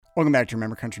Welcome back to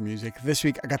Remember Country Music. This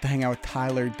week, I got to hang out with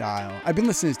Tyler Dial. I've been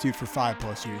listening to this dude for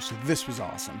 5+ years, so this was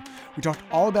awesome. We talked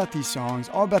all about these songs,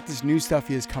 all about this new stuff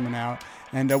he has coming out,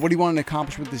 and what he wanted to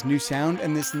accomplish with this new sound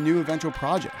and this new eventual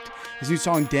project. His new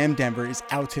song, Damn Denver, is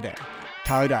out today.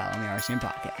 Tyler Dial on the RCM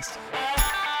Podcast.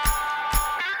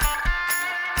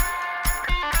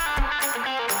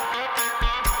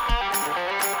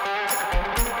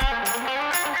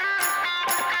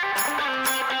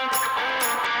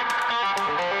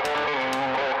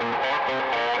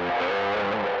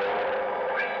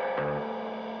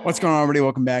 What's going on, everybody?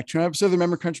 Welcome back to an episode of the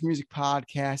Remember Country Music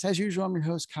Podcast. As usual, I'm your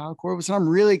host, Kyle Corvus, and I'm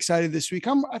really excited this week.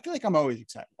 I feel like I'm always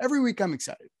excited. Every week I'm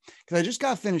excited because I just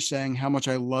got finished saying how much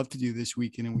I love to do this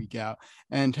week in and week out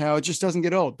and how it just doesn't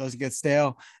get old, doesn't get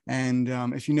stale. And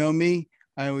if you know me,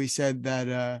 I always said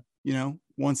that,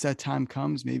 once that time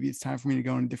comes, maybe it's time for me to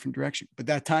go in a different direction. But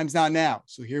that time's not now.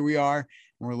 So here we are,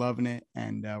 and we're loving it,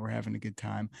 and we're having a good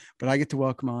time. But I get to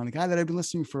welcome on a guy that I've been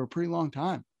listening to for a pretty long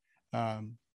time.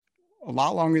 A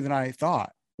lot longer than I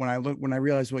thought when I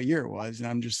realized what year it was. And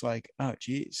I'm just like, oh,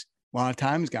 geez, a lot of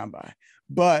time has gone by.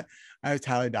 But I have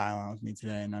Tyler Dial on with me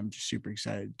today, and I'm just super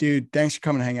excited. Dude, thanks for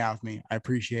coming to hang out with me. I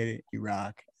appreciate it. You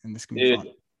rock. And this can be fun.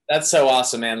 That's so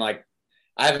awesome, man. Like,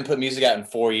 I haven't put music out in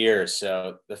 4 years.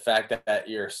 So the fact that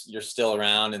you're still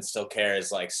around and still care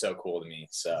is like so cool to me.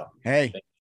 So, hey,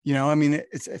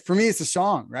 it's for me, it's a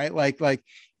song, right? Like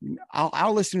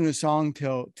I'll listen to a song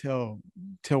till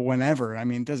whenever. I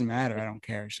mean, it doesn't matter. I don't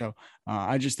care. So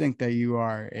I just think that you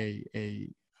are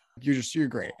you're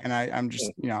great. And I'm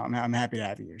just, I'm happy to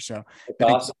have you here. So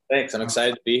awesome. Thanks. I'm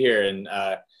excited to be here and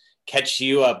catch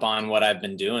you up on what I've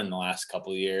been doing the last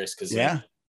couple of years. Cause I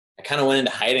kind of went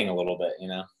into hiding a little bit,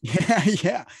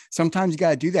 Yeah. Sometimes you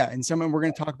got to do that. And we're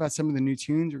going to talk about some of the new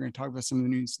tunes. We're going to talk about some of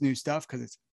the new stuff, cause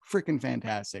it's freaking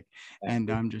fantastic. And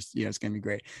I'm just, it's going to be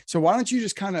great. So why don't you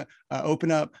just kind of open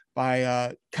up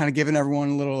by kind of giving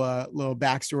everyone a little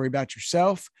backstory about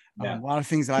yourself. A lot of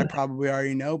things that I probably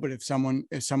already know, but if someone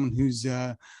who's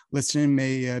listening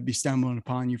may be stumbling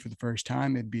upon you for the first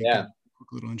time, it'd be a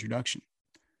quick little introduction.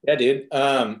 Yeah, dude.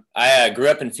 I grew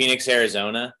up in Phoenix,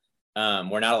 Arizona,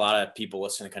 where not a lot of people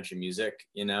listen to country music,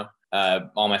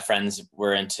 all my friends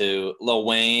were into Lil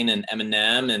Wayne and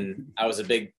Eminem, and I was a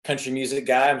big country music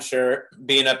guy. I'm sure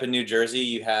being up in New Jersey,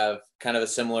 you have kind of a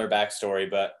similar backstory,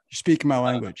 but you're speaking my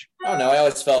language. I don't know. I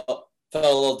always felt a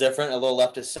little different, a little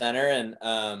left of center, and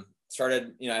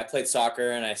started, I played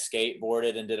soccer and I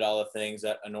skateboarded and did all the things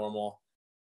that a normal,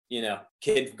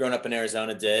 kid growing up in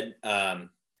Arizona did. But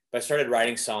I started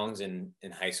writing songs in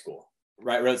high school.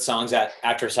 Wrote songs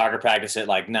after soccer practice at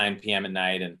like 9 p.m. at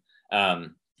night, and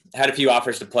had a few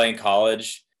offers to play in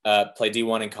college, play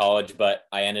D1 in college, but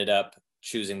I ended up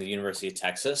choosing the University of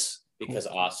Texas because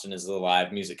Austin is the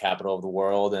live music capital of the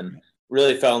world, and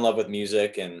really fell in love with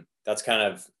music. And that's kind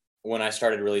of when I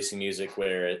started releasing music,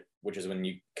 which is when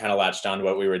you kind of latched on to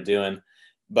what we were doing.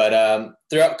 But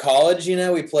throughout college,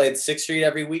 we played 6th Street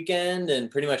every weekend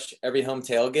and pretty much every home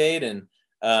tailgate. And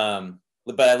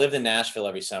but I lived in Nashville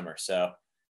every summer, so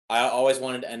I always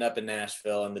wanted to end up in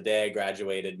Nashville. And the day I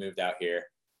graduated, moved out here.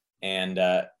 And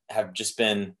have just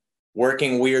been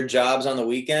working weird jobs on the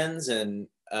weekends and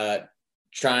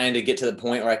trying to get to the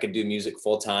point where I could do music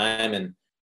full time. And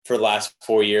for the last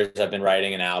 4 years, I've been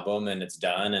writing an album, and it's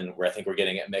done. And I think we're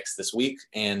getting it mixed this week.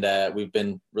 And we've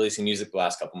been releasing music the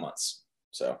last couple months.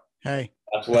 So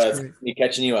that's me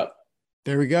catching you up.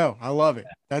 There we go. I love it.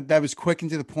 That was quick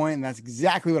and to the point, and that's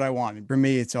exactly what I wanted. For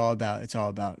me, it's all about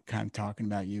kind of talking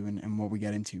about you and what we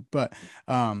get into. But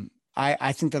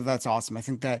I think that's awesome. I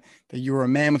think that you were a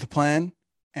man with a plan,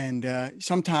 and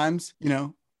sometimes,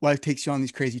 life takes you on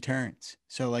these crazy turns.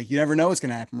 So like, you never know what's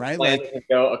going to happen, right? Plan to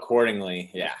go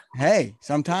accordingly. Yeah. Hey,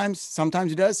 sometimes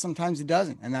it does, sometimes it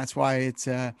doesn't. And that's why it's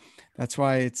a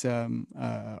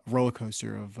roller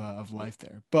coaster of life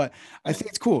there. But I think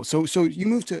it's cool. So you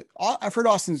moved to, I've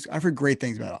heard great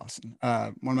things about Austin.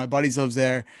 One of my buddies lives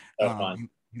there. Fun.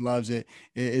 He loves it.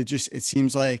 It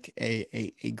seems like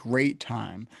a great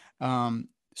time.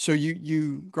 So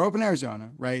you grow up in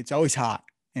Arizona, right? It's always hot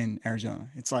in Arizona.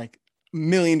 It's like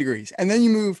 1,000,000 degrees. And then you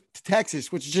move to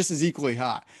Texas, which is just as equally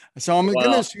hot. So I'm going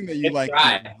to assume that you like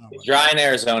dry. It's dry in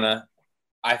Arizona.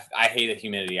 I hate the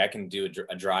humidity. I can do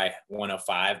a dry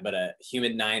 105, but a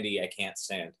humid 90, I can't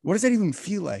stand. What does that even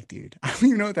feel like, dude? I don't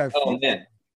even know what that feels like. Man.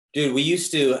 Dude, we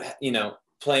used to,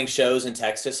 playing shows in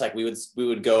Texas, like we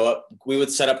would go up, we would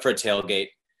set up for a tailgate.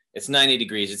 It's 90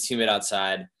 degrees. It's humid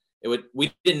outside.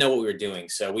 We didn't know what we were doing.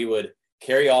 So we would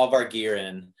carry all of our gear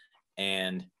in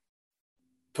and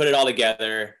put it all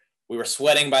together. We were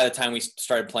sweating by the time we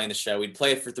started playing the show. We'd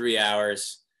play it for 3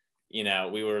 hours.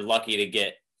 We were lucky to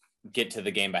get get to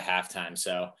the game by halftime.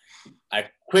 So I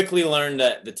quickly learned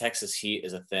that the Texas heat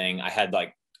is a thing. I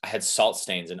had salt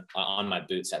stains on my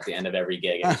boots at the end of every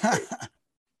gig. It was crazy.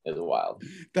 It was wild.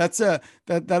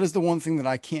 That is the one thing that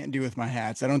I can't do with my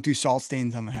hats. I don't do salt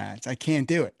stains on the hats. I can't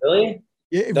do it. Really?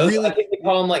 It really. I think they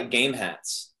call them like game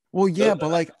hats. Well, yeah, but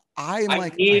like I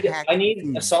need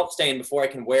a salt stain before I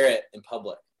can wear it in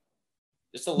public.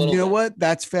 Just a little. You know what?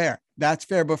 That's fair. That's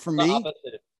fair. But for me,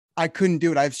 I couldn't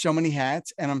do it. I have so many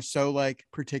hats, and I'm so like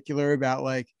particular about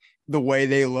like the way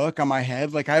they look on my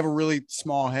head. Like I have a really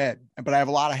small head, but I have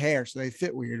a lot of hair, so they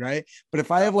fit weird, right? But if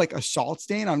I have like a salt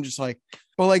stain, I'm just like,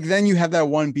 but like then you have that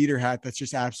one beater hat that's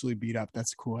just absolutely beat up.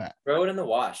 That's a cool hat. Throw it in the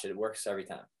wash. It works every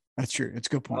time. That's true. It's a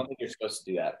good point. I don't think you're supposed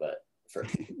to do that, but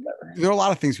there are a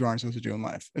lot of things we aren't supposed to do in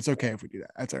life. It's okay if we do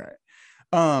that. That's all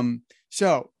right.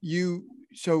 So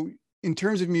in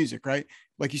terms of music, right?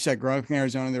 Like you said, growing up in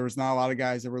Arizona, there was not a lot of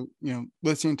guys that were,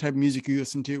 listening to the type of music you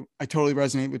listen to. I totally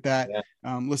resonate with that. Yeah.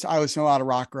 I listened to a lot of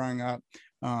rock growing up.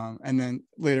 And then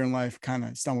later in life, kind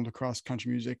of stumbled across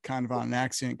country music, kind of on an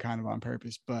accident, kind of on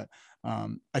purpose. But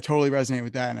I totally resonate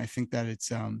with that. And I think that it's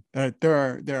that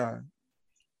there are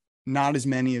not as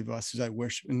many of us as I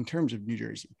wish in terms of New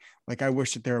Jersey. Like I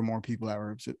wish that there were more people that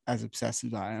were as obsessed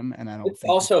as I am. And I don't it's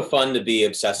also fun to be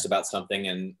obsessed about something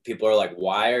and people are like,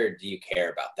 why, or do you care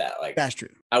about that? Like that's true.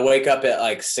 I wake up at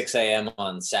like 6 a.m.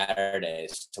 on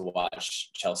Saturdays to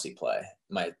watch Chelsea play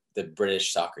the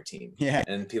British soccer team. Yeah.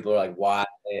 And people are like, why,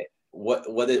 why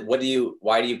do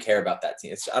you care about that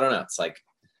team? I don't know. It's like,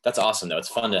 that's awesome though. It's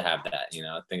fun to have that,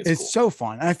 I think it's cool. So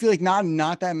fun. And I feel like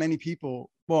not that many people.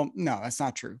 Well, no, that's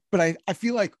not true. But I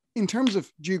feel like in terms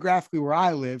of geographically where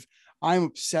I live, I'm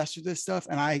obsessed with this stuff.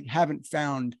 And I haven't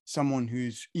found someone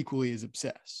who's equally as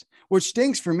obsessed, which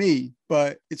stinks for me,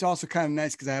 but it's also kind of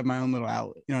nice because I have my own little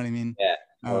outlet. You know what I mean? Yeah,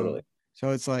 totally. So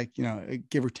it's like, a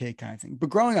give or take kind of thing. But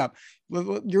growing up,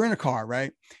 you're in a car,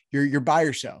 right? You're by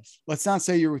yourself. Let's not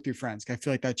say you're with your friends. I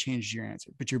feel like that changes your answer.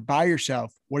 But you're by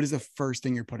yourself. What is the first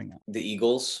thing you're putting on? The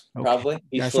Eagles, probably.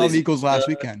 Yeah, I saw the Eagles last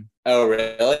weekend. Oh,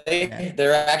 really? Yeah.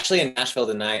 They're actually in Nashville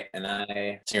tonight. And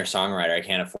singer-songwriter, I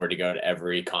can't afford to go to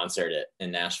every concert in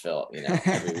Nashville,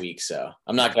 every week. So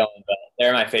I'm not going, but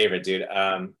they're my favorite, dude.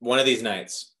 One of these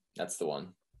nights. That's the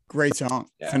one. Great song.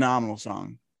 Yeah. Phenomenal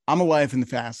song. I'm a Life in the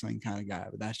Fast Lane kind of guy,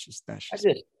 but that's just.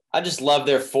 I just love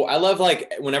I love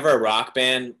like whenever a rock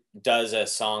band does a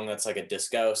song that's like a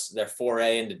disco, their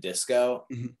foray into disco,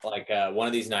 like One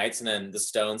of These Nights, and then the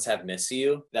Stones have Miss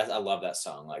You. I love that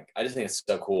song. Like I just think it's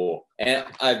so cool. And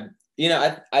I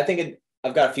think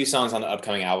I've got a few songs on the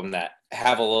upcoming album that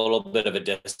have a little bit of a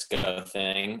disco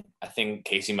thing. I think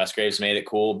Casey Musgraves made it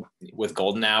cool with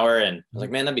Golden Hour. And I was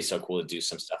like, man, that'd be so cool to do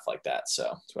some stuff like that. So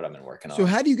that's what I've been working on. So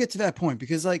how do you get to that point?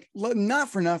 Because like, not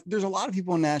for enough, there's a lot of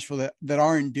people in Nashville that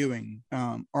aren't doing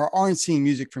or aren't seeing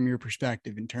music from your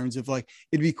perspective in terms of like,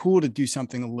 it'd be cool to do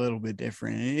something a little bit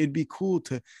different. And it'd be cool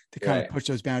to kind of push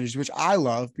those boundaries, which I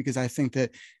love because I think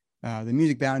that the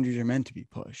music boundaries are meant to be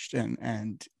pushed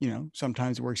and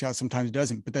sometimes it works out, sometimes it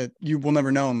doesn't, but that you will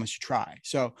never know unless you try.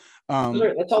 So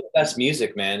that's all the best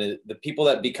music, man. The people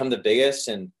that become the biggest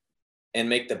and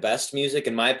make the best music,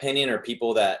 in my opinion, are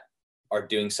people that are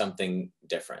doing something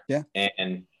different. Yeah.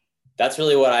 And that's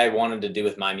really what I wanted to do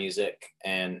with my music.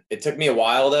 And it took me a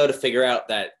while though to figure out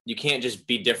that you can't just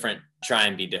be different, try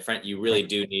and be different. You really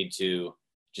do need to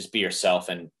just be yourself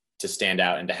and to stand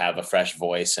out and to have a fresh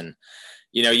voice. And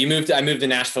I moved to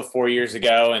Nashville 4 years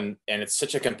ago and it's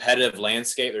such a competitive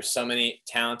landscape. There's so many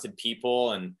talented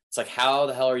people and it's like, how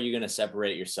the hell are you going to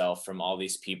separate yourself from all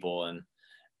these people? And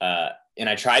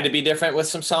I tried to be different with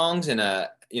some songs and,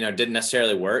 didn't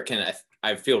necessarily work. And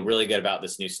I feel really good about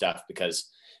this new stuff because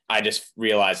I just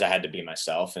realized I had to be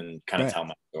myself and kind of tell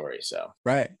my story. So,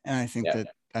 right. And I think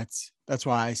that's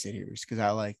why I sit here is because I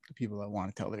like the people that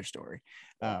want to tell their story.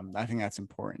 I think that's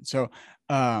important. So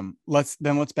let's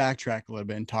backtrack a little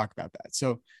bit and talk about that.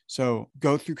 So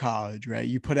go through college, right?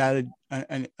 You put out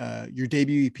your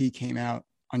debut EP came out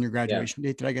on your graduation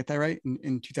date. Did I get that right?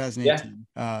 In 2018.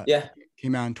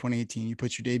 Came out in 2018. You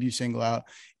put your debut single out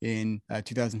in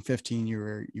 2015. You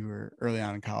were early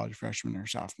on in college, freshman or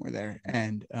sophomore there,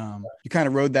 and you kind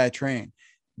of rode that train.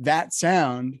 That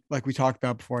sound, like we talked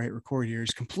about before I hit record here,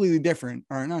 is completely different,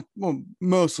 or not, well,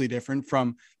 mostly different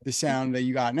from the sound that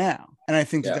you got now. And I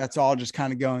think that's all just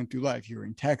kind of going through life. You were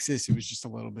in Texas. It was just a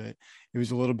little bit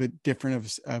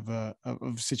different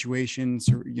of situations,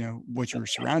 or, what you were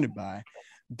surrounded by.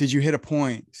 Did you hit a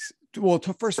point? Well,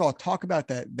 first of all, talk about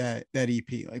that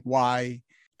EP, like why,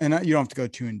 and you don't have to go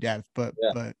too in depth, but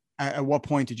at what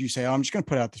point did you say, I'm just going to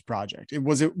put out this project?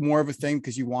 Was it more of a thing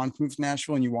because you wanted to move to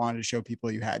Nashville and you wanted to show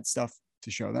people you had stuff to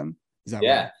show them? Is that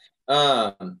right?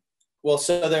 Well,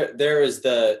 so there was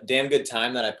the Damn Good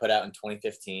Time that I put out in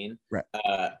 2015. Right.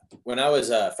 When I was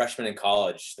a freshman in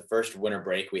college, the first winter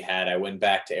break we had, I went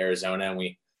back to Arizona and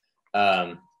we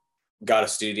got a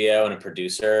studio and a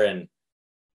producer, and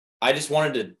I just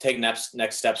wanted to take next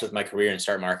steps with my career and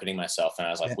start marketing myself. And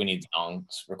I was like, we need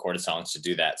recorded songs to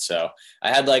do that. So I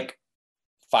had like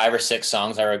 5 or 6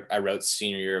 songs I wrote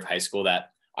senior year of high school that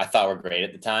I thought were great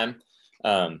at the time.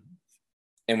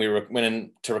 And we went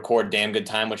in to record Damn Good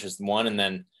Time, which was one. And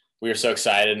then we were so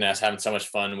excited and I was having so much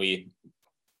fun. We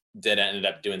ended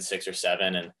up doing 6 or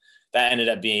 7. And that ended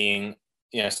up being,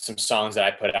 some songs that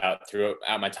I put out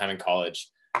throughout my time in college.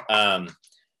 And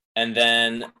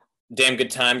then Damn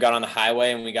Good Time got on the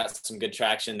highway and we got some good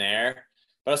traction there,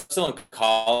 but I was still in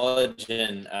college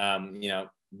and,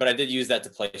 but I did use that to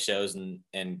play shows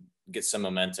and get some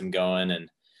momentum going. And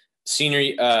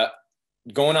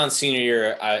going on senior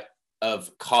year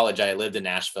of college, I lived in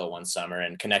Nashville one summer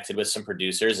and connected with some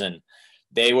producers, and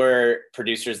they were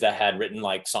producers that had written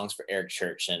like songs for Eric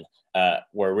Church and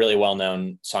were really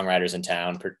well-known songwriters in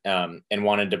town, and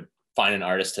wanted to find an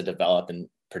artist to develop and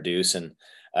produce. And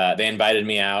they invited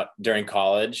me out during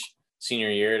college, senior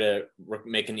year, to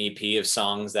make an EP of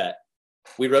songs that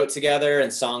we wrote together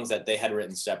and songs that they had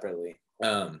written separately.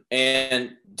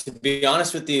 And to be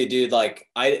honest with you, dude, like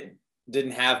I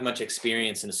didn't have much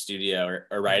experience in a studio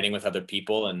or writing with other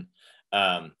people. And,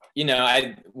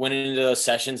 I went into those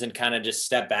sessions and kind of just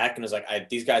stepped back and was like,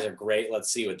 these guys are great.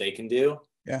 Let's see what they can do.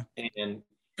 Yeah. And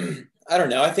I don't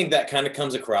know. I think that kind of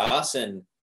comes across, and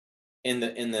in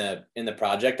the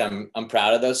project, I'm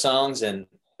proud of those songs, and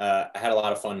I had a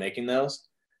lot of fun making those.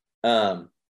 But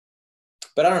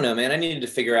I don't know, man, I needed to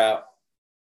figure out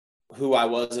who I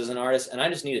was as an artist, and I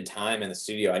just needed time in the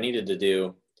studio. I needed to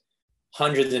do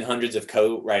hundreds and hundreds of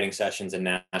co-writing sessions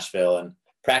in Nashville and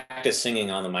practice singing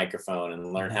on the microphone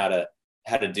and learn how to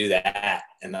do that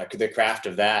and the craft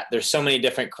of that. There's so many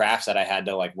different crafts that I had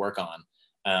to like work on.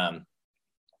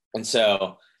 And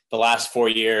so the last 4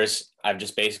 years, I've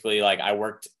just basically like,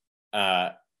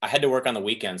 I had to work on the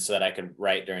weekends so that I could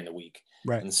write during the week.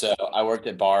 Right. And so I worked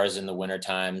at bars in the winter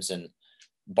times and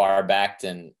bar backed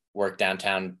and worked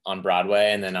downtown on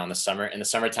Broadway. And then in the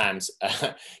summer times,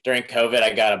 during COVID,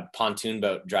 I got a pontoon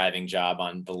boat driving job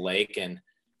on the lake, and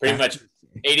pretty much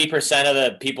 80% of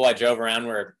the people I drove around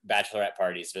were bachelorette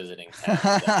parties visiting town.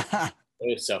 So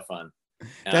it was so fun.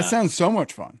 That sounds so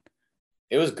much fun.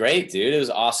 It was great, dude. It was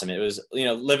awesome. It was,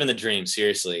 living the dream,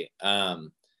 seriously.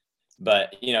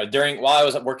 But while I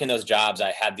was working those jobs,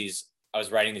 I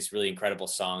was writing these really incredible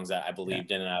songs that I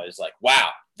believed in. And I was like, wow,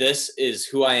 this is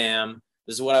who I am.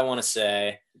 This is what I want to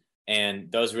say.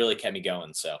 And those really kept me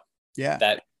going. So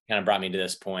that kind of brought me to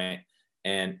this point.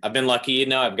 And I've been lucky,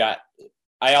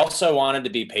 I also wanted to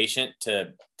be patient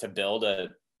to build a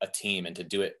team and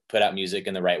to put out music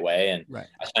in the right way. And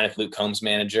I signed with Luke Combs'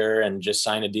 manager and just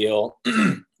signed a deal.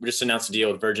 We just announced a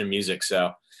deal with Virgin Music.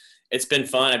 So it's been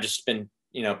fun. I've just been,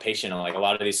 patient on like a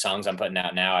lot of these songs I'm putting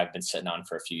out now. I've been sitting on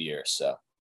for a few years. So.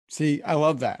 See, I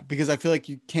love that, because I feel like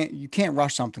you can't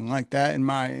rush something like that, in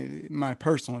my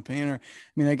personal opinion. Or, I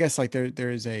mean, I guess like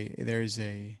there is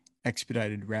a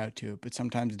expedited route to it, but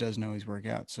sometimes it doesn't always work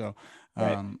out. So,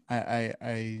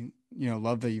 I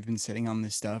love that you've been sitting on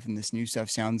this stuff, and this new stuff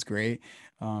sounds great.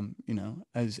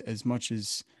 As much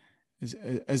as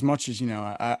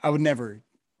I would never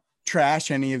trash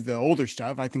any of the older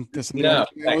stuff. I think the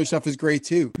older stuff is great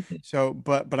too. So,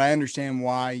 but I understand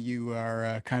why you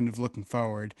are kind of looking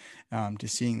forward to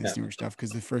seeing this newer stuff,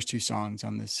 because the first 2 songs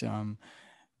on this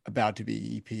about to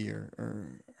be EP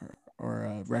or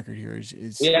a record here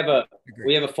is we have a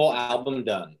full album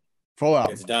done. Full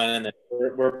album. It's done, and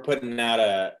we're putting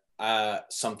out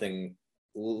something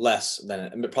less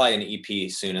than probably an EP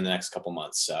soon in the next couple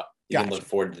months. So you can look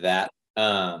forward to that.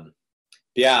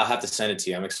 Yeah, I'll have to send it to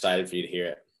you. I'm excited for you to hear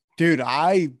it. Dude,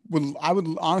 I would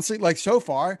honestly, like, so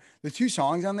far the 2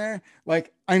 songs on there,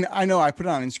 like I know I put it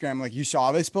on Instagram, like you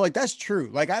saw this, but like that's true.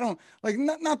 Like I don't like,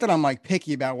 not that I'm like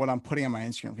picky about what I'm putting on my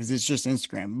Instagram, because it's just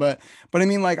Instagram, but I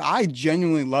mean, like, I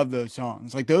genuinely love those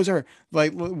songs. Like those are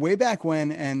like Way Back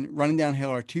When and Running Downhill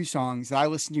are 2 songs that I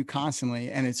listen to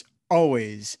constantly, and it's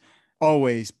always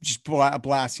just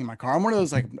blasting in my car. I'm one of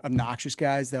those like obnoxious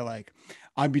guys that like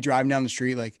I'd be driving down the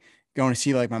street, like going to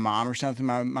see like my mom or something.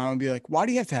 My mom would be like, why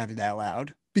do you have to have it that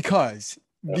loud? Because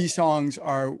these songs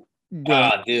are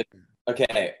dude.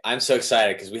 Okay, I'm so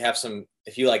excited because we have some.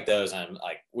 If you like those, I'm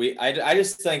like, I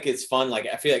just think it's fun. Like,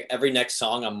 I feel like every next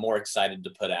song I'm more excited to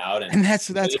put out, and that's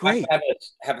great.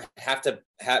 Have to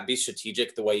be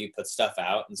strategic the way you put stuff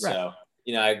out, and so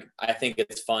I think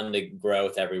it's fun to grow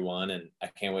with everyone, and I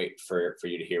can't wait for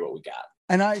you to hear what we got.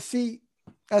 And I see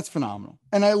that's phenomenal.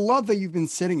 And I love that you've been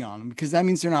sitting on them because that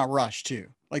means they're not rushed too.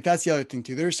 Like that's the other thing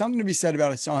too. There's something to be said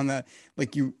about a song that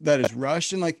that is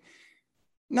rushed and like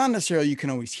not necessarily you can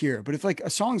always hear it, but if like a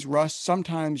song's rushed,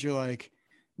 sometimes you're like,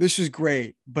 this is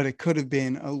great, but it could have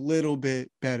been a little bit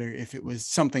better if it was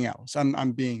something else.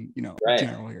 I'm being, Right.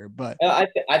 general here, but I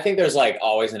think there's like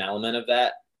always an element of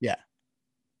that. Yeah.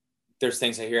 There's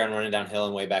things I hear on Running Downhill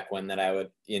and Way Back When that I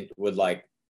would like,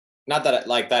 not that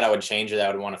like that I would change or that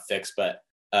I would want to fix, but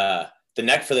the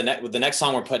next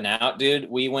song we're putting out, dude,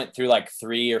 we went through like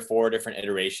 3 or 4 different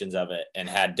iterations of it and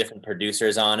had different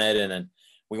producers on it, and then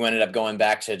we ended up going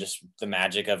back to just the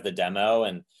magic of the demo.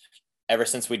 And ever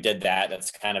since we did that,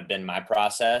 that's kind of been my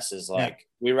process. Is like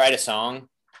we write a song,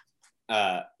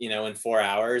 in 4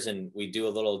 hours, and we do a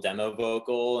little demo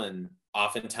vocal, and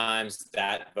oftentimes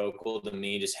that vocal to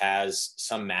me just has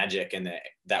some magic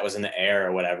that was in the air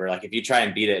or whatever. Like if you try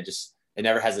and beat it, it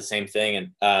never has the same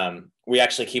thing. And we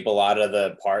actually keep a lot of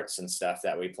the parts and stuff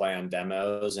that we play on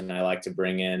demos, and I like to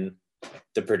bring in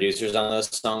the producers on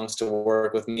those songs to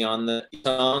work with me on the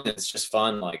song. It's just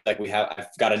fun. Like I've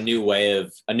got a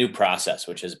new process,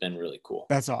 which has been really cool.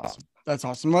 That's awesome. Let's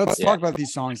talk about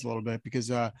these songs a little bit because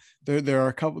there are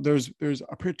a couple. There's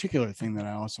a particular thing that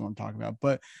I also want to talk about,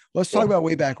 but let's talk about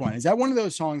Way Back When. Is that one of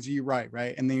those songs that you write,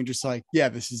 right? And then you're just like, yeah,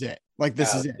 this is it. Like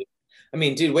this is it. I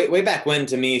mean, dude, way Back When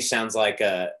to me sounds like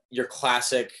your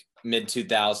classic mid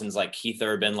 2000s, like Keith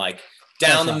Urban, like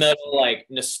down the middle, like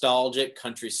nostalgic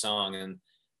country song. And,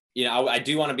 I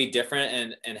do want to be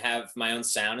different and have my own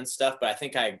sound and stuff, but I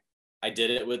think I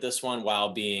did it with this one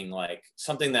while being like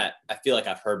something that I feel like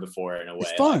I've heard before in a way.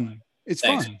 It's fun. It's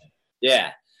Thanks. Fun.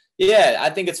 Yeah. Yeah. I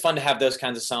think it's fun to have those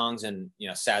kinds of songs and,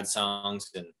 sad songs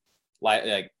and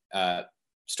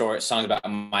songs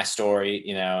about my story,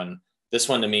 and this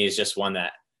one to me is just one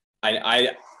that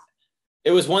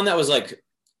it was one that was like,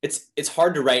 it's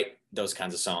hard to write those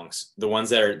kinds of songs. The ones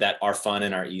that are fun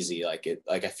and are easy.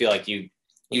 I feel like you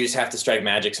just have to strike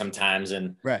magic sometimes.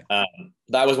 And right.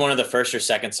 That was one of the first or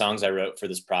second songs I wrote for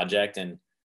this project and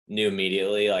knew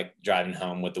immediately, like driving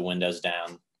home with the windows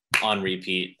down on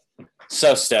repeat.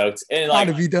 So stoked. And like,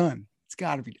 gotta be done. It's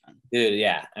gotta be done. Dude,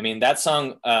 yeah. I mean, that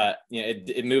song,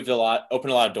 it moved a lot,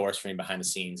 opened a lot of doors for me behind the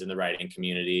scenes in the writing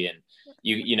community. And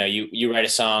you write a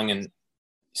song and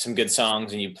some good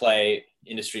songs and you play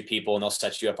industry people and they'll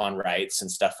set you up on rights and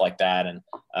stuff like that. And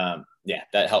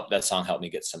that song helped me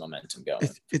get some momentum going.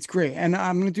 It's great. And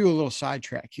I'm going to do a little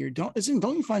sidetrack here. Don't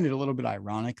you find it a little bit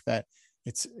ironic that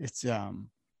it's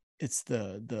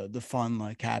the fun,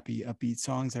 like happy, upbeat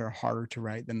songs that are harder to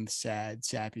write than the sad,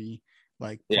 sappy,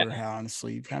 like put her hat on a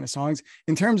sleeve kind of songs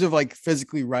in terms of like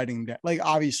physically writing that. Like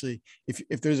obviously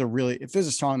if there's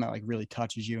a song that like really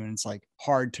touches you and it's like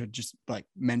hard to just like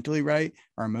mentally write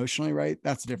or emotionally write,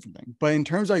 that's a different thing. But in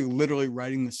terms of like literally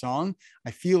writing the song, I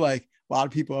feel like a lot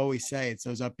of people always say it's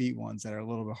those upbeat ones that are a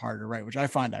little bit harder to write, which I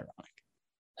find ironic.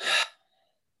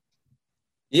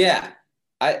 Yeah.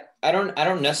 I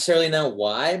don't necessarily know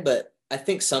why, but I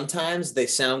think sometimes they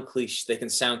can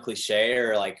sound cliche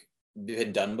or like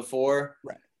been done before.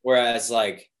 Right. Whereas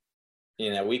like,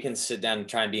 we can sit down and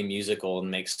try and be musical and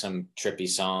make some trippy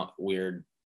weird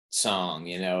song,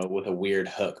 with a weird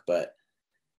hook. But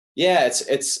yeah,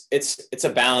 it's a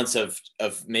balance of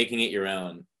making it your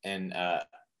own. And,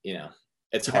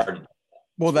 it's hard.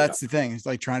 Well, that's the thing. It's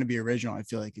like trying to be original. I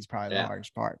feel like is probably the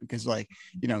hardest part because like,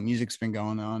 music's been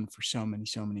going on for so many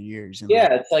years. And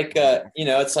it's like,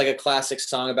 it's like a classic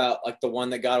song about like the one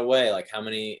that got away. Like how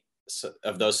many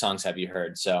of those songs have you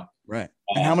heard? So right.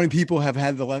 And how many people have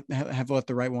let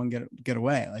the right one get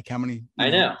away? Like how many? I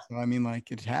know. So I mean,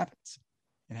 like it happens.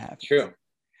 True.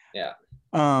 Yeah.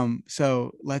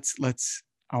 So let's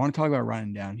I want to talk about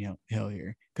Running Downhill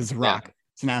here because it's a rocker.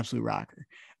 It's an absolute rocker.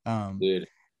 Dude.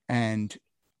 And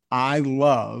I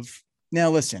love. Now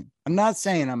listen, I'm not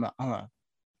saying I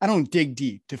don't dig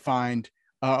deep to find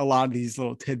a lot of these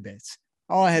little tidbits.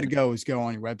 All I had to go was go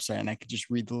on your website and I could just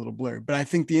read the little blurb. But I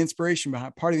think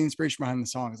part of the inspiration behind the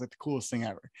song is like the coolest thing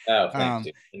ever. Oh, thanks.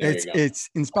 It's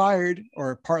inspired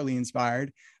or partly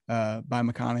inspired by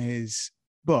McConaughey's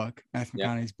book, Matthew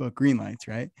McConaughey's book, Green Lights,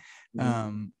 right?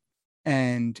 Mm-hmm.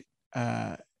 And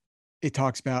it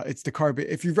talks about it's the carpet.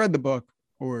 If you've read the book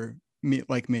or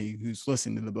me who's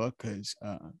listened to the book, because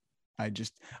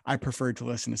I prefer to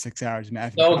listen to 6 hours of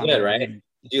Matthew McConaughey. Good, right?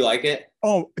 Did you like it?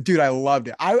 Oh, dude, I loved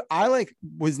it. I like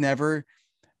was never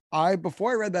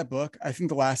before I read that book, I think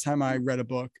the last time I read a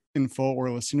book in full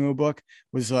or listened to a book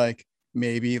was like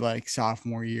maybe like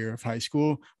sophomore year of high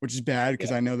school, which is bad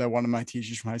because I know that one of my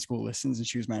teachers from high school listens and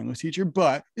she was my English teacher,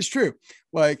 but it's true.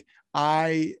 Like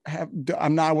I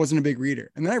wasn't a big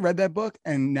reader. And then I read that book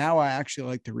and now I actually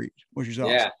like to read, which is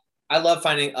awesome. Yeah. I love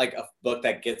finding like a book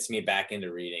that gets me back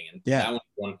into reading. And Yeah. that one's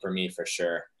one for me for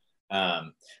sure.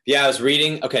 Yeah, I was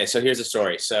reading. Okay. So here's the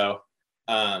story. So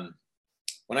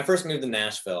when I first moved to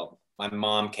Nashville, my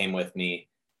mom came with me.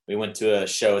 We went to a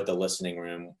show at the Listening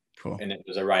Room. Cool. And it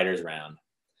was a writer's round.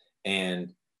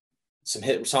 And some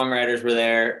hit songwriters were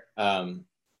there.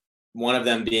 One of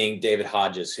them being David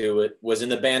Hodges, who was in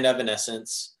the band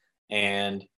Evanescence,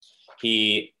 and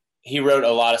he wrote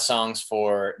a lot of songs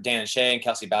for Dan and Shay and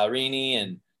Kelsey Ballerini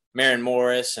and Maren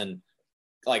Morris, and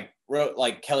like wrote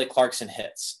like Kelly Clarkson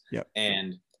hits. Yep.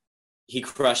 And he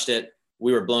crushed it.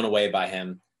 We were blown away by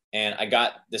him, and I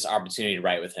got this opportunity to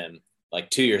write with him like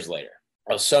 2 years later.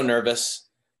 I was so nervous.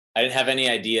 I didn't have any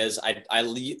ideas.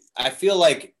 I feel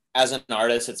like as an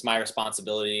artist, it's my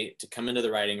responsibility to come into the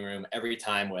writing room every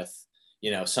time with,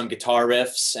 some guitar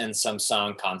riffs and some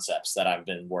song concepts that I've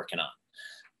been working on.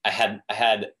 I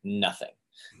had nothing.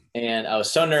 And I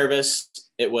was so nervous.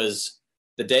 It was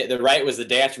the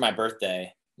day after my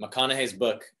birthday. McConaughey's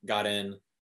book got in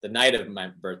the night of my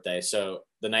birthday. So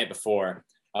the night before,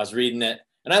 I was reading it,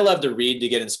 and I love to read to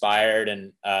get inspired.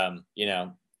 And,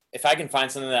 if I can find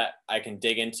something that I can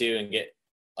dig into and get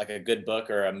like a good book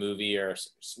or a movie or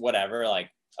whatever, like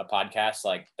a podcast,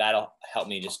 like that'll help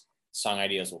me, just song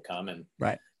ideas will come. And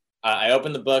right. I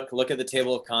opened the book, look at the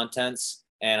table of contents,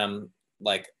 and I'm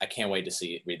like, I can't wait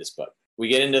to read this book. We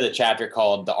get into the chapter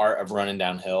called The Art of Running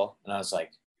Downhill. And I was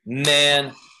like,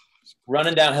 man,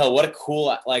 running downhill, what a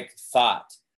cool like thought.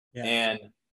 Yeah. And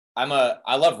I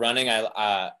love running.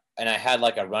 And I had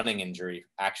like a running injury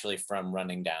actually from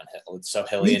running downhill. It's so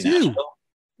hilly in Nashville.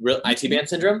 Real IT band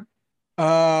syndrome.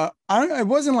 I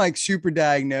wasn't like super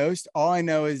diagnosed. All I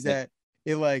know is that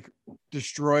it like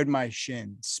destroyed my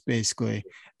shins basically,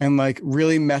 and like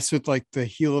really messed with like the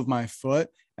heel of my foot.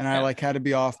 And I like had to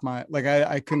be off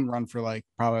I couldn't run for like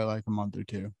probably like a month or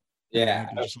two. Yeah.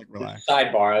 Just like relax.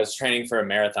 Sidebar, I was training for a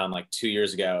marathon like 2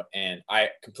 years ago, and I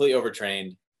completely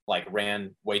overtrained, like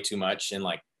ran way too much and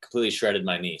like completely shredded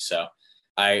my knee. So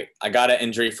I got an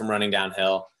injury from running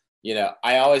downhill.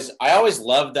 I always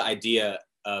loved the idea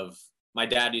of, my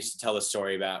dad used to tell the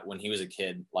story about when he was a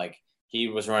kid, like he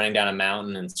was running down a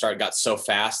mountain and got so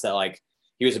fast that like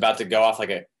he was about to go off like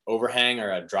a overhang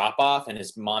or a drop off, and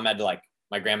his mom had to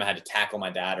my grandma had to tackle my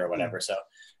dad or whatever. So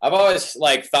I've always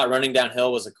like thought running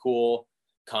downhill was a cool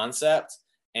concept.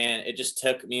 And it just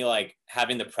took me like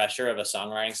having the pressure of a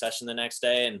songwriting session the next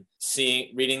day and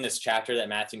reading this chapter that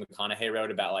Matthew McConaughey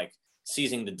wrote about like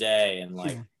seizing the day. And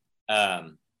like,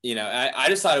 I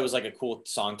just thought it was like a cool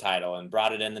song title, and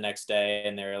brought it in the next day.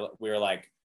 And we were like,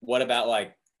 what about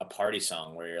like a party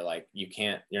song where you're like,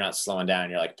 you're not slowing down.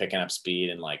 You're like picking up speed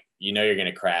and like, you're going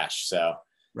to crash. So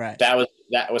right. That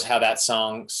was how that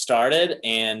song started.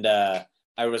 And I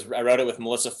wrote it with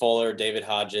Melissa Fuller, David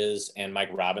Hodges, and Mike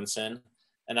Robinson.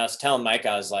 And I was telling Mike,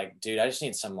 I was like, dude, I just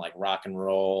need some like rock and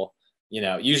roll,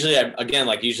 usually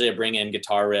I bring in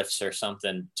guitar riffs or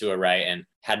something to a write, and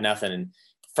had nothing. And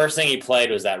first thing he played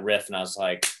was that riff. And I was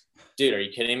like, dude, are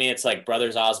you kidding me? It's like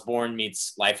Brothers Osborne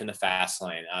meets Life in the Fast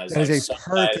Lane. That is a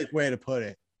perfect way to put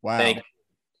it. Wow.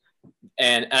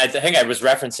 And I think I was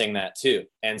referencing that too.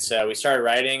 And so we started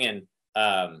writing,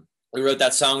 and we wrote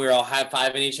that song. We were all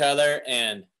high-fiving each other.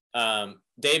 And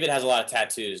David has a lot of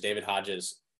tattoos. David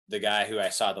Hodges, the guy who I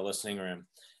saw at the Listening Room,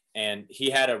 and he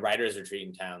had a writer's retreat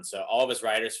in town. So all of his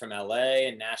writers from LA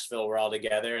and Nashville were all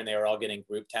together, and they were all getting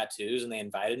group tattoos, and they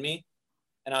invited me.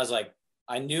 And I was like,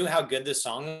 I knew how good this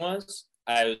song was.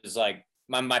 I was like,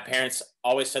 my parents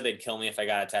always said they'd kill me if I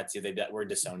got a tattoo. They'd be like, we're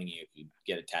disowning you if you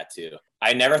get a tattoo.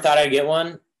 I never thought I'd get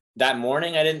one. That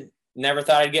morning, never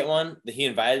thought I'd get one. He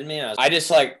invited me, and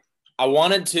I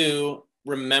wanted to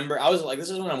remember. I was like, this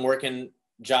is when I'm working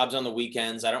jobs on the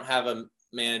weekends. I don't have a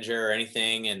manager or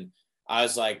anything. And I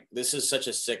was like, this is such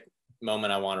a sick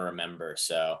moment I want to remember.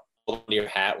 So hold your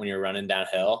hat when you're running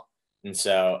downhill. And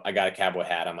so I got a cowboy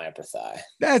hat on my upper thigh.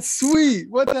 That's sweet.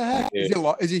 What the heck?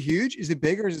 Is it huge? Is it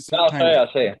big, or is it so tiny?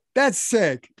 I'll show you. That's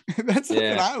sick. That's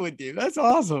something I would do. That's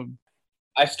awesome.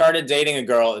 I started dating a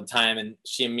girl at the time, and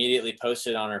she immediately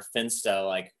posted on her Finsta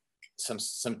like some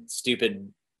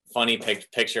stupid funny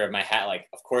picture of my hat. Like,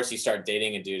 of course you start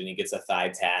dating a dude and he gets a thigh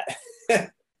tat.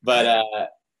 But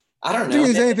I don't know. think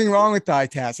there's anything wrong with thigh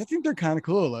tats. I think they're kind of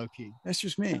cool, low key. That's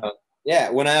just me. Yeah,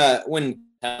 when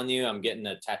telling you I'm getting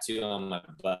a tattoo on my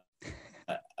butt,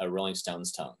 a Rolling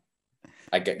Stones tongue.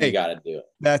 You gotta do it.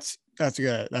 That's a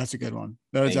good one.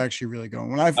 That was actually really good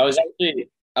one.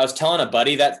 I was telling a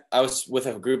buddy that I was with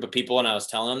a group of people and I was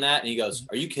telling him that, and he goes,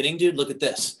 "Are you kidding, dude? Look at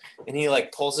this." And he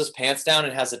like pulls his pants down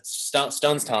and has a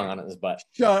stone's tongue on his butt.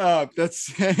 Shut up. That's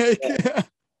sick. Yeah.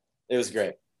 It was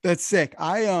great. That's sick.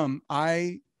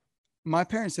 My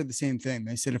parents said the same thing.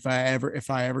 They said if I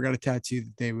ever got a tattoo,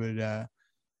 that they would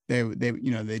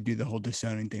they do the whole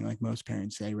disowning thing like most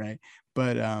parents say, right?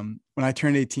 But when I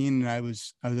turned 18 and I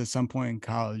was at some point in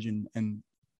college, and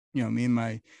me and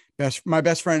my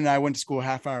best friend and I went to school a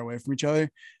half hour away from each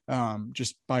other,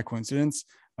 just by coincidence,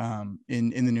 in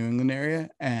the New England area,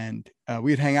 and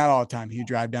we'd hang out all the time. He'd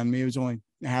drive down to me. It was only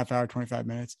a half hour, 25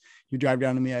 minutes. He'd drive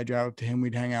down to me. I'd drive up to him.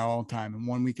 We'd hang out all the time. And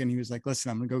one weekend he was like, "Listen,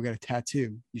 I'm gonna go get a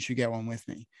tattoo. You should get one with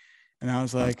me." And I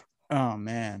was like, "Oh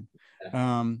man."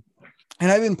 And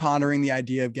I've been pondering the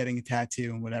idea of getting a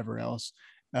tattoo and whatever else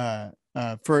for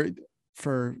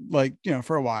like,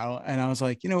 for a while. And I was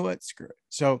like, you know what, screw it.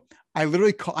 So I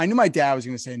literally I knew my dad was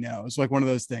going to say no. It was like one of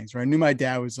those things where I knew my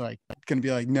dad was like going to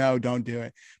be like, "No, don't do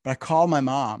it." But I called my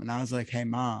mom and I was like, "Hey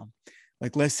mom,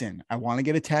 like, listen, I want to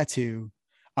get a tattoo.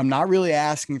 I'm not really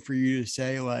asking for you to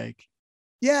say like,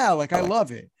 yeah, like I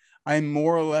love it. I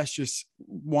more or less just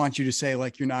want you to say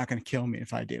like, you're not going to kill me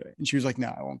if I do it." And she was like, "No,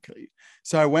 I won't kill you."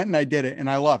 So I went and I did it and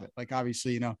I love it. Like,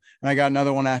 obviously, and I got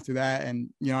another one after that. And,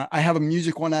 I have a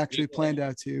music one actually planned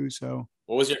out too. So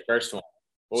what was your first one?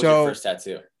 What was your first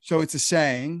tattoo? So it's a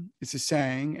saying,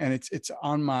 and it's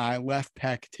on my left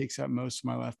pec. It takes up most of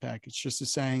my left pec. It's just a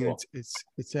saying. Cool.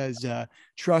 It says,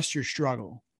 "Trust your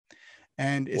struggle."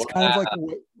 And it's kind of like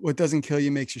what doesn't kill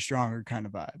you makes you stronger kind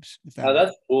of vibes.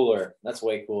 That's cooler. That's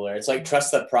way cooler. It's like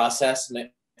trust the process.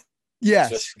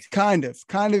 Yes, kind of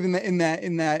in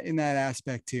that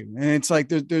aspect too. And it's like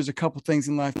there's a couple things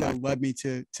in life that led me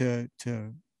to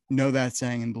know that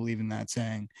saying and believe in that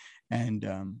saying.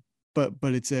 And but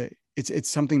it's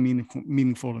something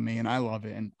meaningful to me, and I love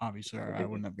it. And obviously I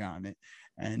wouldn't have gotten it.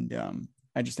 And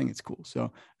I just think it's cool.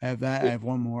 So I have that. I have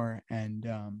one more, and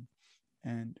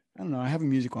I don't know, I have a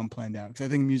music one planned out because I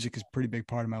think music is a pretty big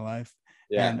part of my life.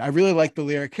 Yeah. And I really like the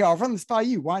lyric, "Hey, I'll run this by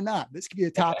you. Why not? This could be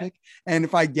a topic." And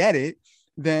if I get it,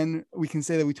 then we can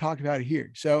say that we talked about it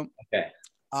here. So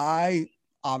I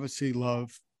obviously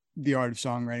love the art of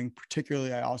songwriting.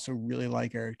 Particularly, I also really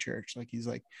like Eric Church. Like, he's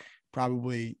like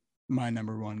probably my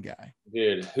number one guy.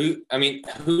 Dude, who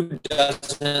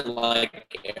doesn't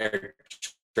like Eric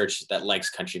Church that likes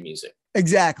country music?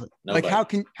 Exactly. Nobody.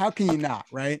 Like, how can you not,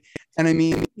 right? And I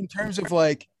mean, in terms of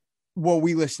like what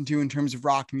we listen to in terms of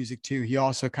rock music too, he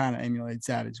also kind of emulates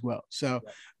that as well. So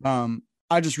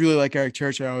I just really like Eric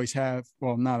Church. I always have.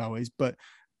 Well, not always, but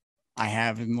I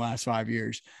have in the last 5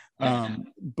 years.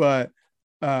 But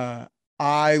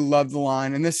I love the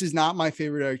line, and this is not my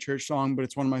favorite Eric Church song, but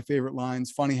it's one of my favorite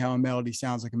lines. "Funny how a melody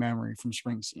sounds like a memory," from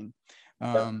Springsteen.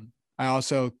 I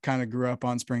also kind of grew up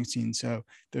on Springsteen, so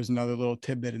there's another little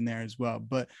tidbit in there as well.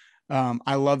 But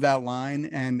I love that line,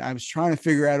 and I was trying to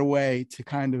figure out a way to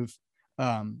kind of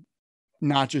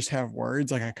not just have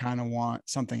words. Like, I kind of want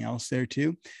something else there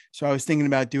too. So I was thinking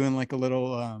about doing like a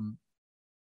little,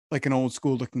 like an old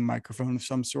school looking microphone of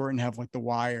some sort, and have like the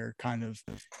wire kind of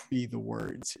be the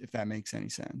words, if that makes any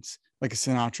sense, like a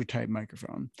Sinatra type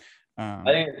microphone. I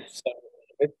think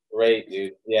it's great,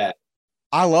 dude. Yeah.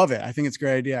 I love it. I think it's a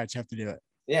great idea. I just have to do it.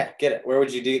 Yeah, get it. Where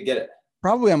would you get it?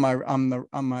 Probably on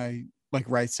my like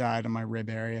right side on my rib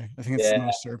area. I think it's the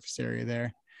most surface area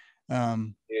there.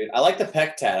 Dude, I like the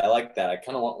pec tat. I like that. I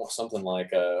kind of want something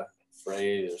like a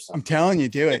phrase or something. I'm telling you,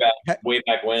 do it. Way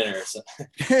back when or something.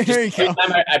 There you go. Every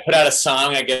time I put out a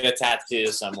song, I get a tattoo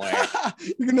somewhere.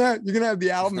 You're gonna have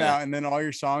the album out, and then all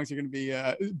your songs are gonna be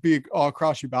all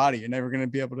across your body. You're never gonna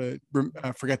be able to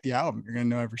forget the album. You're gonna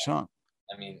know every song.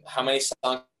 I mean, how many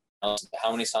songs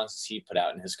has he put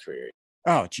out in his career?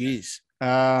 Oh, geez.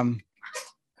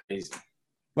 Crazy.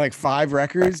 Like 5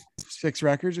 records, 6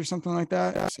 records or something like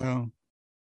that. So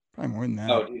probably more than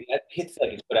that. Oh, dude, he's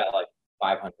put out like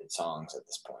 500 songs at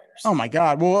this point. Oh my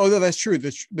God. Well, that's true.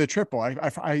 The triple. I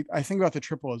think about the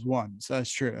triple as one. So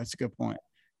that's true. That's a good point.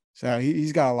 So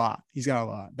he's got a lot.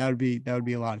 That would be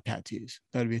a lot of tattoos.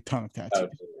 That would be a ton of tattoos.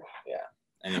 Yeah.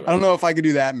 Anyway. I don't know if I could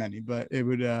do that many, but it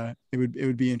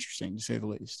would be interesting to say the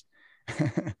least.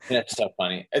 That's so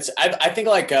funny. I think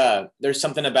like there's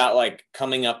something about like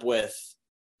coming up with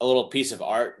a little piece of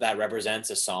art that represents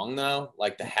a song though,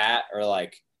 like the hat, or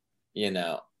like,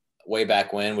 way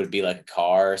back when would be like a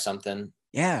car or something.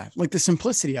 Yeah, like the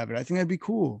simplicity of it. I think that'd be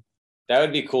cool. That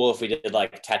would be cool if we did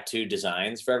like tattoo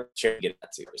designs for every get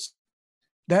tattoos.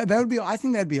 That would be, I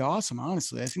think that'd be awesome.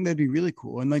 Honestly, I think that'd be really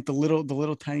cool. And like the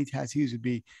little tiny tattoos would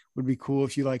be cool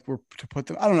if you like were to put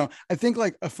them. I don't know. I think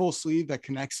like a full sleeve that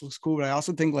connects looks cool, but I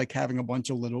also think like having a bunch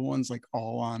of little ones like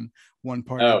all on one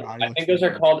part of your body. I think those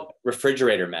are called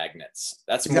refrigerator magnets.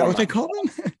 That's Is that what they call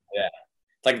them? Yeah,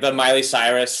 like the Miley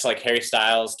Cyrus, like Harry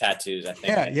Styles tattoos. I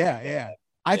think. Yeah.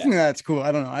 I think that's cool.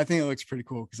 I don't know. I think it looks pretty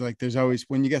cool because like there's always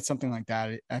when you get something like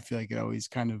that, I feel like it always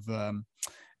kind of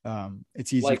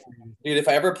it's easy. Like, dude, if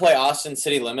I ever play Austin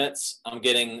City Limits, I'm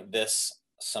getting this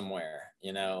somewhere,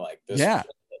 like this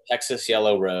Texas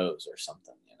Yellow Rose or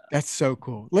something, That's so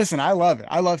cool. Listen, I love it.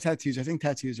 I love tattoos. I think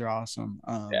tattoos are awesome.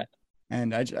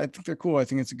 And I think they're cool. I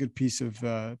think it's a good piece of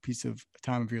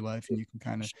time of your life, and you can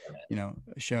kind of,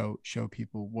 show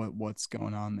people what's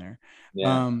going on there.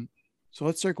 Yeah. So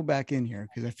let's circle back in here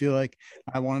because I feel like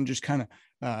I want to just kind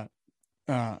of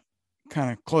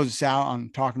close us out on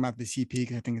talking about the CP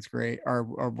because I think it's great. Or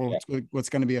what's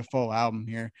going to be a full album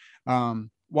here.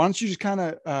 Why don't you just kind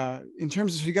of, in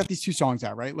terms of, you got these 2 songs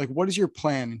out, right? Like, what is your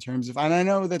plan in terms of, and I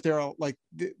know that they're all like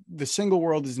the single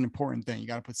world is an important thing. You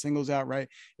got to put singles out, right?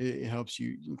 It helps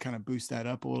you kind of boost that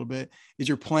up a little bit. Is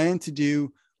your plan to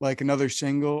do like another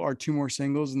single or 2 more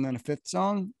singles and then a 5th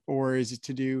song? Or is it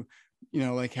to do,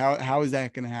 like how is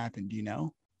that going to happen? Do you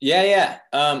know? Yeah.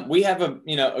 We have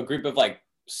a group of like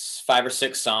 5 or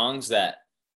 6 songs that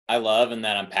I love and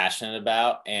that I'm passionate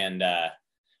about. And,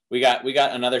 we got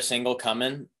another single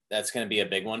coming. That's going to be a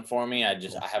big one for me. I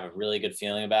have a really good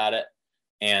feeling about it.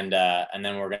 And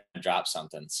then we're going to drop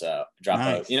something. So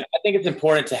nice. I think it's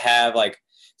important to have like,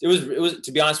 it was,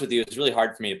 to be honest with you, it's really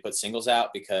hard for me to put singles out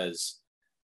because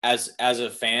as a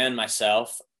fan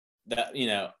myself, that,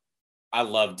 I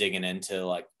love digging into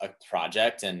like a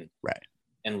project and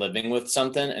living with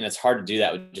something. And it's hard to do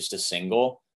that with just a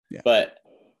single, but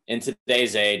in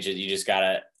today's age, you just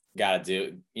gotta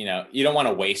do, you don't want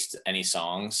to waste any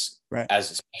songs,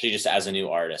 especially just as a new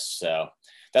artist. So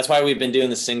that's why we've been doing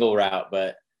the single route.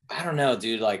 But I don't know,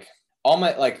 dude, like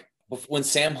when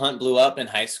Sam Hunt blew up in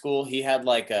high school, he had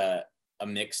like a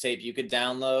mixtape you could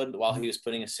download while he was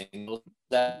putting a single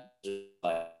that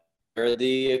or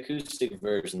the acoustic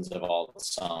versions of all the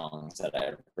songs that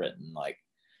I've written. Like,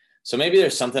 so maybe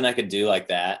there's something I could do like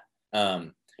that,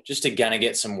 just to kind of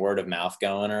get some word of mouth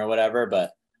going or whatever.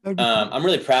 But I'm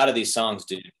really proud of these songs,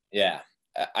 dude. Yeah.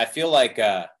 I feel like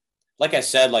I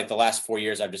said, like the last 4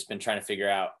 years, I've just been trying to figure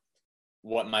out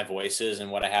what my voice is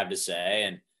and what I have to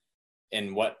say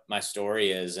and what my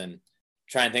story is and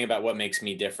try and think about what makes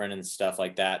me different and stuff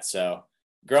like that. So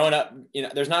growing up,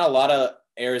 there's not a lot of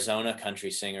Arizona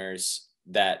country singers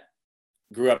that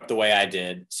grew up the way I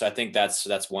did. So I think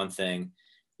that's one thing.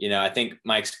 I think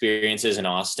my experiences in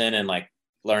Austin and like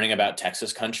learning about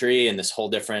Texas country and this whole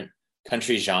different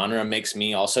country genre makes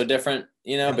me also different,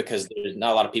 because there's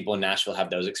not a lot of people in Nashville have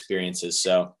those experiences.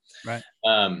 So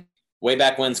way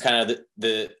back when's kind of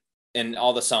and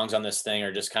all the songs on this thing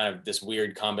are just kind of this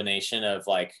weird combination of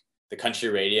like the country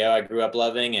radio I grew up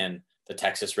loving and the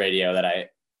Texas radio that I,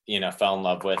 fell in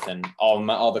love with, and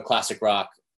all the classic rock,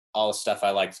 all the stuff I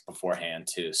liked beforehand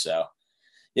too. So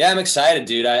yeah, I'm excited,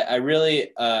 dude. I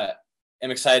really am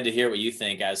excited to hear what you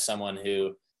think as someone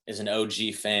who is an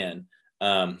OG fan.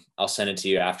 I'll send it to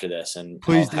you after this, and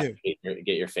please do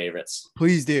get your favorites.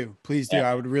 Please do.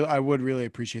 Yeah. I would really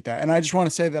appreciate that. And I just want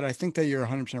to say that I think that you're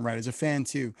 100% right. As a fan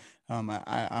too, I'm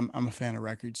a fan of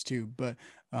records too. But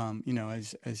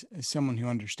as someone who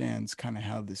understands kind of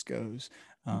how this goes,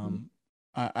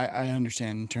 I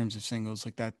understand in terms of singles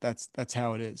like that. That's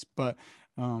how it is. But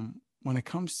when it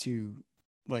comes to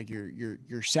like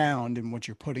your sound and what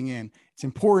you're putting in, it's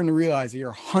important to realize that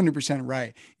you're 100%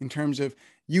 right in terms of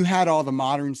you had all the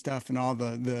modern stuff and all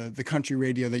the country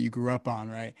radio that you grew up on,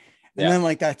 right? And then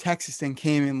like that Texas thing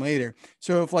came in later.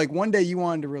 So if like one day you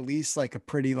wanted to release like a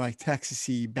pretty like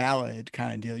Texas-y ballad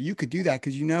kind of deal, you could do that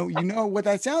because you know what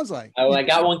that sounds like. Oh, I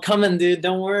got one coming, dude.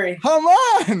 Don't worry. Come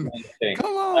on.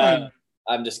 Come on.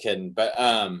 I'm just kidding. But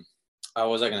what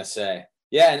was I gonna say?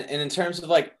 Yeah, and in terms of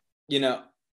like,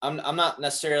 I'm not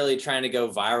necessarily trying to go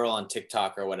viral on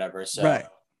TikTok or whatever. So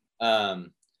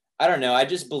I don't know. I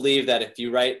just believe that if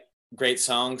you write great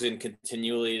songs and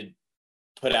continually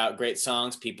put out great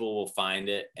songs, people will find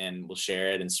it and will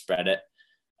share it and spread it.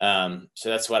 So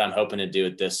that's what I'm hoping to do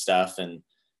with this stuff. And,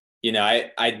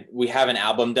 we have an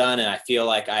album done, and I feel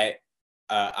like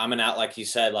I'm like you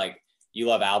said, like you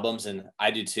love albums and I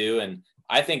do too. And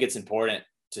I think it's important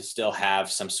to still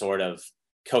have some sort of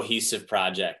cohesive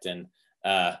project. And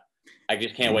I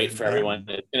just can't wait for everyone.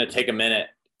 It's going to take a minute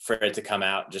for it to come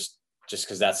out just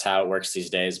because that's how it works these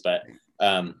days. But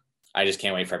I just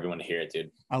can't wait for everyone to hear it, dude.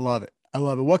 I love it.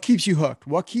 What keeps you hooked?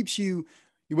 What keeps you,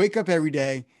 you wake up every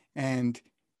day and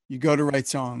you go to write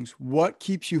songs. What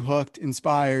keeps you hooked,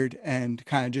 inspired, and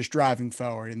kind of just driving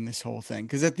forward in this whole thing?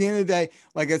 Because at the end of the day,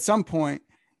 like at some point,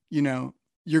 you know,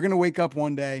 you're going to wake up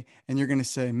one day and you're going to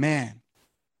say, man,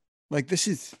 like this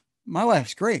is my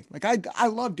life's great. Like I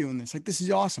love doing this. Like this is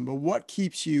awesome. But what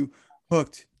keeps you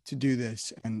hooked to do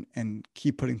this and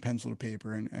keep putting pencil to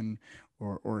paper and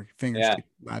or fingers Yeah. to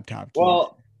laptop keys?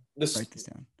 Well, Write this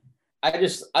down. I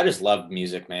just love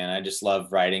music, man. I just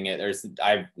love writing it.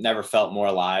 I've never felt more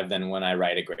alive than when I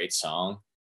write a great song,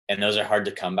 and those are hard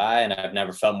to come by. And I've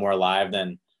never felt more alive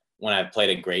than when I've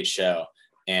played a great show.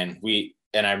 And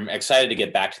I'm excited to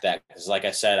get back to that because, like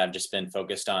I said, I've just been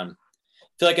focused on. I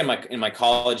feel like in my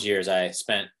college years, I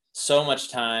spent so much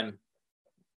time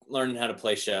learning how to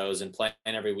play shows and playing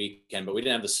every weekend, but we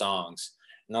didn't have the songs.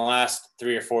 In the last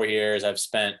 3 or 4 years, I've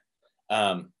spent,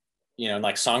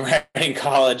 like songwriting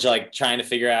college, like trying to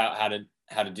figure out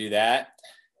how to do that.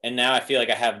 And now I feel like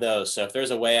I have those. So if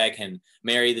there's a way I can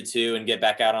marry the two and get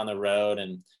back out on the road,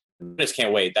 and I just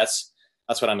can't wait. That's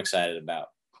what I'm excited about.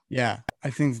 Yeah, I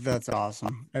think that's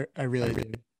awesome. I really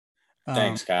do.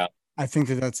 Thanks, Kyle. I think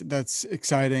that's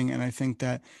exciting, and I think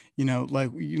that we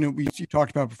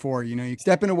talked about before. You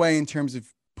stepping away in terms of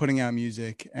putting out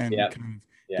music and kind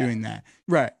of doing that.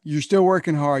 Right, you're still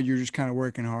working hard. You're just kind of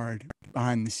working hard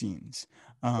behind the scenes.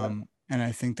 And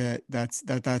I think that's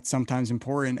sometimes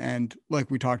important. And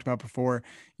like we talked about before,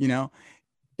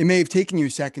 it may have taken you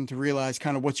a second to realize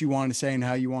kind of what you wanted to say and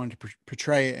how you wanted to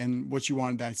portray it and what you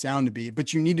wanted that sound to be,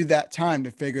 but you needed that time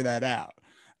to figure that out.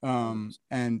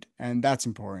 And that's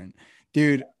important,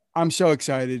 dude. I'm so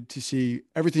excited to see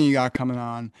everything you got coming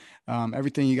on,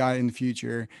 everything you got in the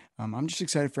future. I'm just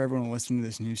excited for everyone to listen to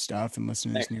this new stuff and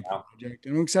listen to this new project.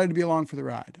 And I'm excited to be along for the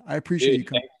ride. I appreciate you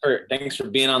coming. Thanks for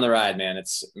being on the ride, man. It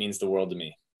means the world to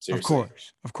me. Seriously.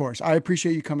 Of course. I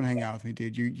appreciate you coming and hang out with me,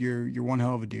 dude. You're one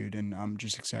hell of a dude, and I'm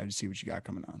just excited to see what you got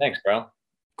coming on. Thanks, bro.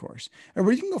 Of course.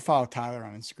 Everybody can go follow Tyler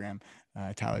on Instagram,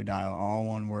 Tyler Dial, all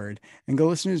one word, and go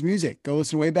listen to his music. Go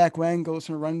listen to Way Back When. Go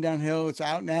listen to Running Downhill. It's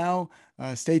out now.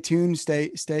 Stay tuned.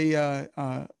 Stay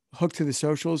hooked to the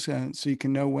socials so you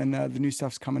can know when the new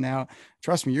stuff's coming out.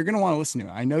 Trust me, you're going to want to listen to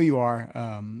it. I know you are.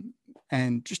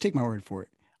 And just take my word for it.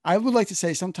 I would like to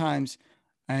say sometimes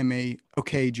I'm a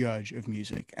okay judge of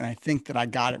music, and I think that I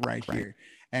got it right here.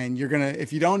 And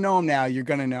if you don't know him now, you're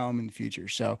gonna know him in the future.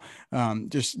 So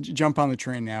just jump on the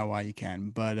train now while you can.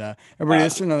 But everybody,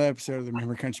 this is another episode of the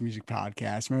Remember Country Music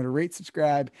Podcast. Remember to rate,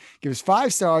 subscribe, give us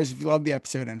 5 stars if you love the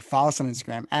episode, and follow us on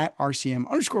Instagram at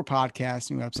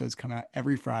RCM_podcast. New episodes come out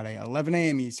every Friday, 11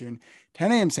 a.m. Eastern,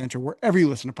 10 a.m. Central, wherever you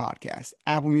listen to podcasts.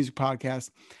 Apple Music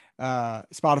Podcast,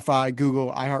 Spotify,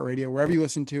 Google, iHeartRadio, wherever you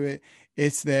listen to it,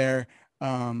 it's there.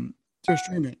 So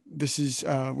stream it. This is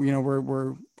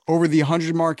we're over the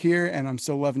 100 mark here, and I'm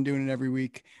still loving doing it every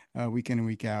week, week in and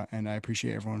week out. And I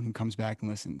appreciate everyone who comes back and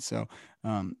listens. So,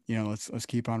 let's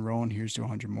keep on rolling. Here's to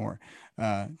 100 more.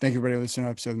 Thank you, everybody, for listening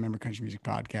to episode of the Remember Country Music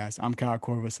Podcast. I'm Kyle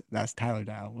Corvus. That's Tyler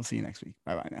Dial. We'll see you next week.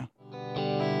 Bye-bye now.